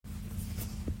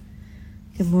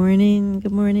Good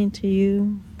morning to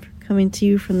you. Coming to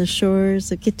you from the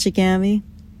shores of Kitchigami,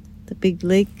 the big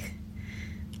lake,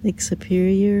 Lake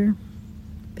Superior,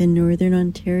 in northern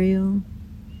Ontario.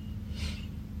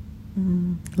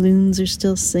 Loons are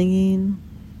still singing.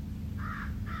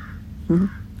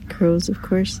 Crows, of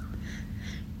course.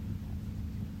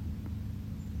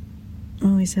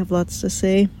 Always have lots to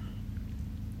say,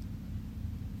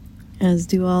 as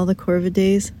do all the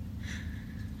Corvidaes.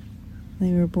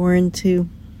 They were born to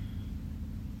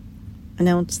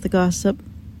announce the gossip,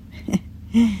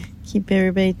 keep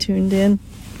everybody tuned in.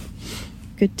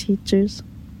 Good teachers.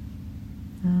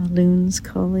 Loons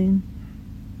calling.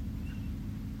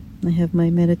 I have my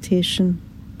meditation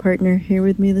partner here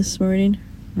with me this morning,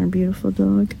 our beautiful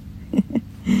dog.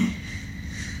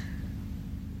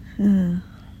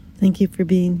 Thank you for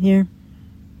being here.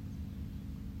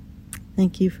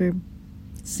 Thank you for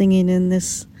singing in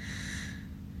this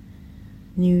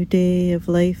new day of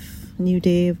life, a new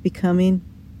day of becoming,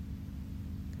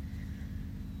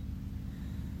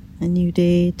 a new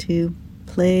day to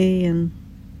play and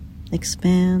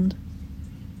expand,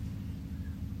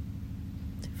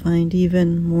 to find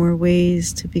even more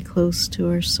ways to be close to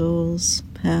our soul's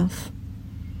path.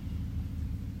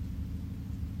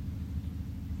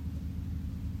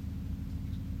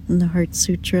 And the Heart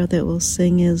Sutra that we'll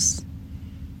sing is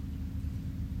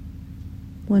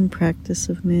one practice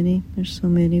of many. There's so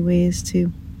many ways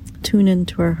to tune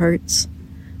into our heart's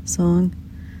song.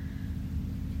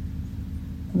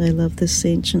 And I love this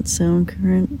ancient sound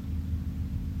current.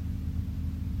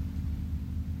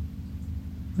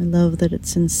 I love that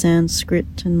it's in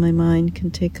Sanskrit and my mind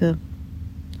can take a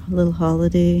little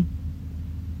holiday.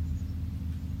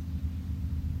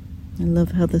 I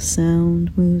love how the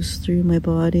sound moves through my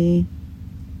body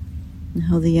and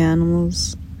how the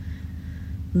animals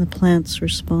and the plants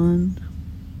respond,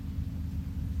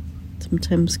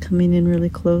 sometimes coming in really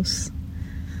close.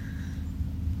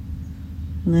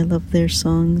 And I love their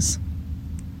songs.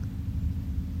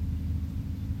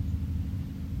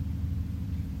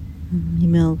 We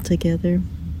meld together.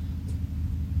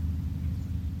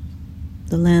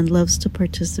 The land loves to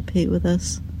participate with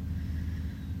us.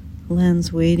 The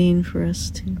land's waiting for us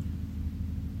to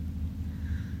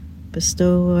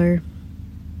bestow our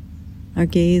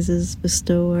gazes,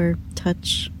 bestow our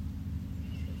touch,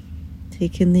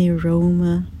 take in the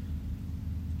aroma,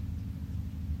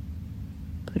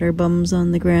 put our bums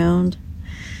on the ground,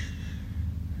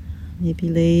 maybe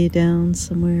lay down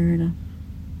somewhere in a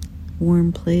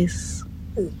warm place.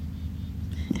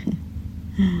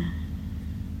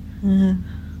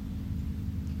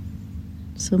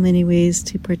 So many ways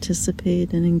to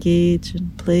participate and engage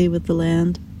and play with the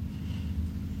land.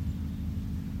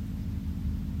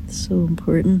 So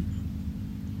important.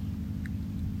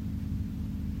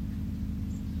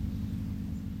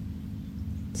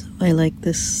 So I like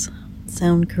this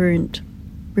sound current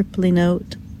rippling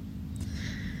out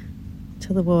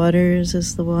to the waters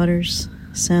as the water's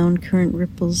sound current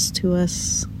ripples to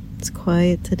us. It's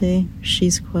quiet today.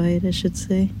 She's quiet, I should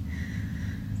say.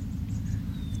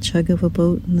 The chug of a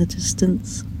boat in the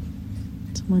distance.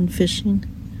 Someone fishing.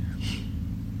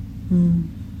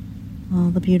 All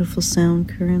the beautiful sound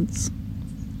currents.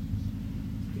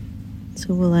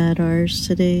 So we'll add ours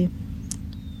today,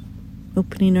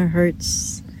 opening our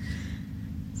hearts,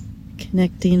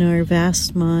 connecting our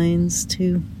vast minds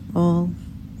to all,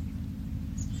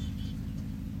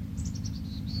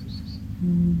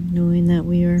 knowing that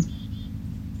we are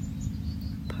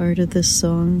part of this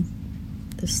song,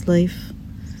 this life,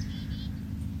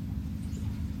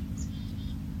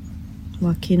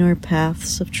 walking our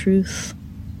paths of truth.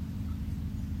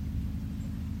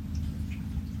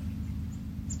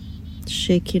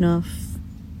 Shaking off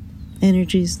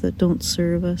energies that don't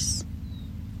serve us.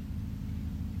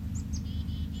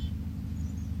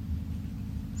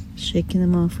 Shaking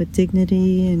them off with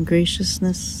dignity and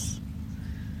graciousness.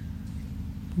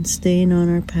 And staying on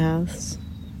our paths.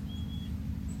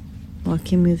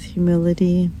 Walking with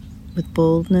humility, with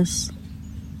boldness,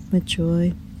 with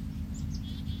joy.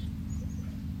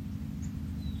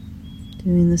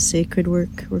 Doing the sacred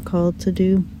work we're called to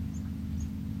do.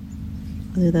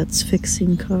 Whether that's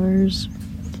fixing cars,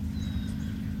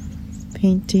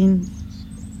 painting,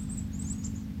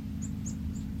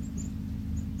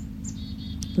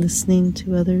 listening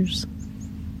to others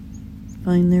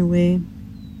find their way,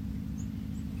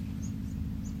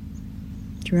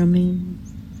 drumming,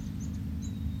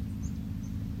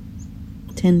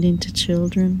 tending to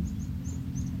children,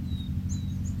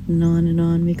 and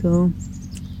on we go.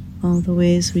 All the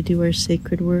ways we do our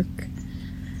sacred work.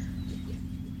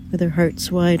 With our hearts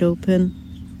wide open,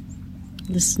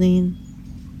 listening,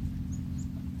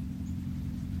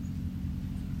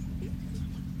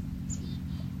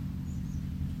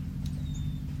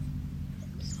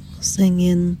 settling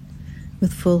in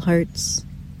with full hearts,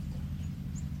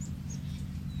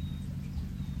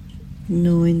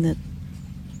 knowing that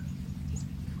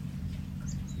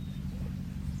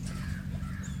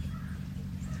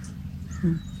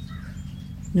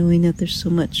there's so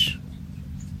much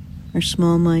our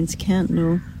small minds can't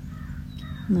know.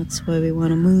 And that's why we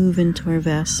want to move into our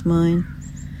vast mind,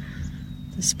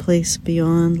 this place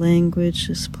beyond language,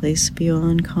 this place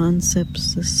beyond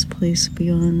concepts, this place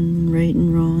beyond right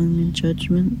and wrong and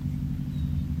judgment.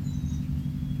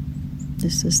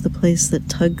 This is the place that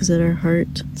tugs at our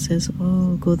heart and says,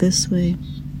 oh, go this way.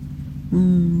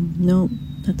 No,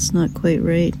 that's not quite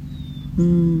right.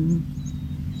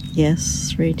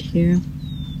 Yes, right here.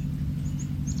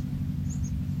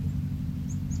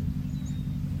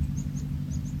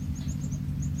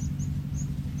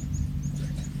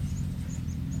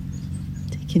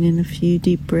 Taking in a few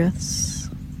deep breaths.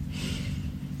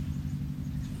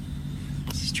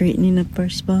 Straightening up our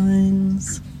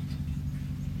spines.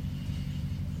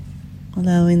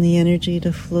 Allowing the energy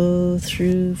to flow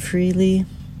through freely.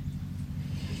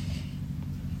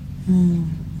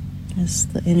 As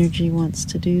the energy wants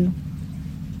to do.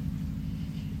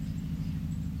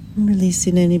 And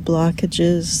releasing any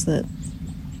blockages that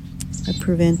are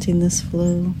preventing this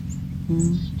flow.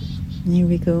 Here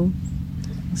we go.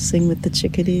 We'll sing with the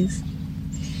chickadees.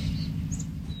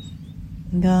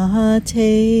 Gahate,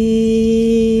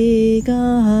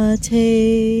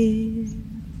 Gahate,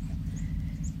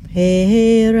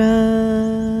 Pera,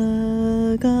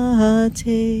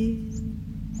 Gahate,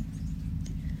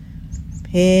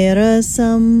 Pera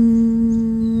Samgate,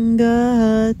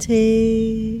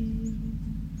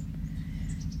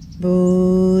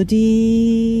 Bodhi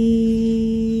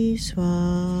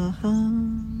Swaha.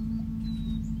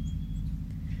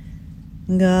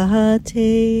 Gahate,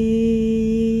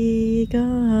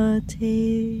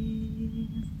 Gahate,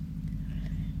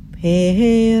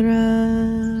 Pera,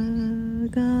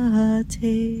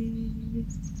 Gahate,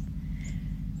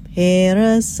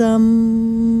 Pera Samgate,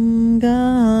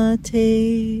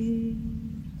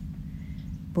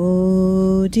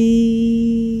 Bodhi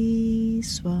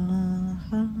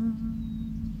Swaha.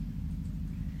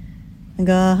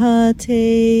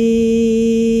 Gahate,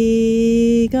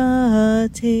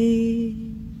 Gahate,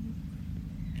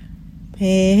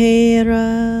 Pera,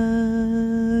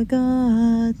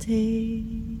 Gahate,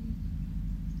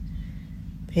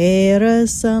 Pera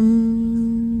Samgate,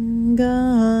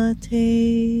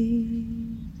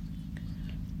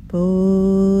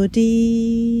 Bodhi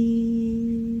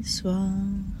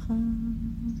Swaha.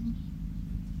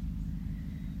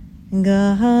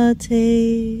 Gahate,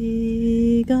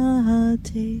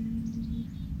 Gahate,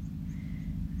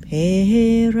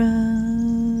 Pera,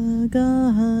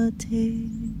 Gahate,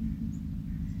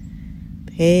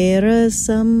 Pera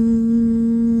Samgate,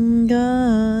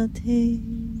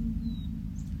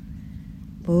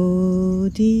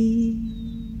 Bodhi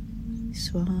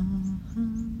Swaha.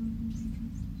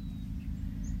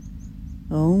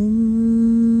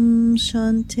 Om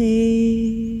Shanti,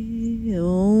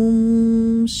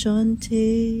 Om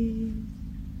Shanti,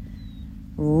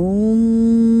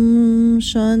 Om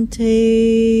Shanti.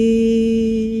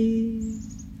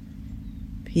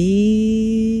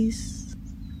 Peace,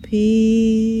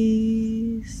 peace,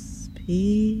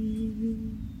 peace.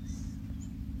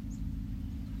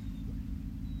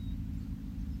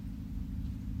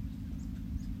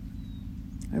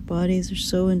 Our bodies are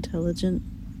so intelligent.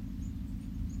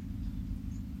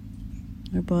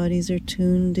 Our bodies are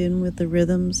tuned in with the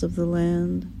rhythms of the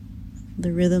land,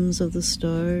 the rhythms of the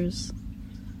stars.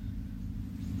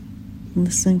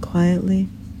 Listen quietly.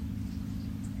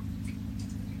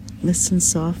 Listen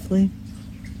softly.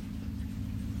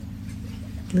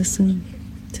 Listen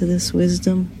to this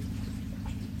wisdom.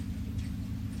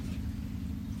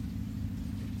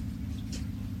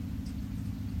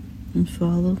 And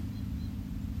follow.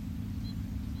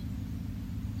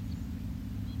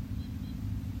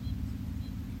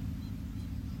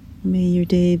 May your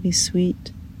day be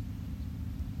sweet,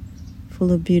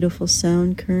 full of beautiful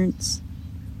sound currents.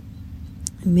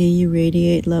 And may you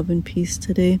radiate love and peace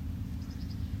today.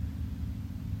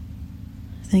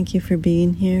 Thank you for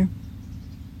being here.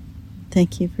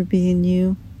 Thank you for being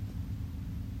you.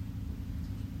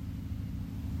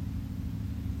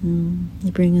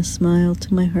 You bring a smile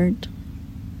to my heart.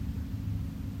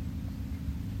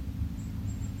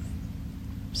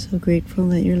 I'm so grateful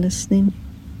that you're listening.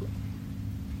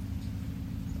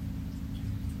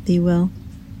 Be well.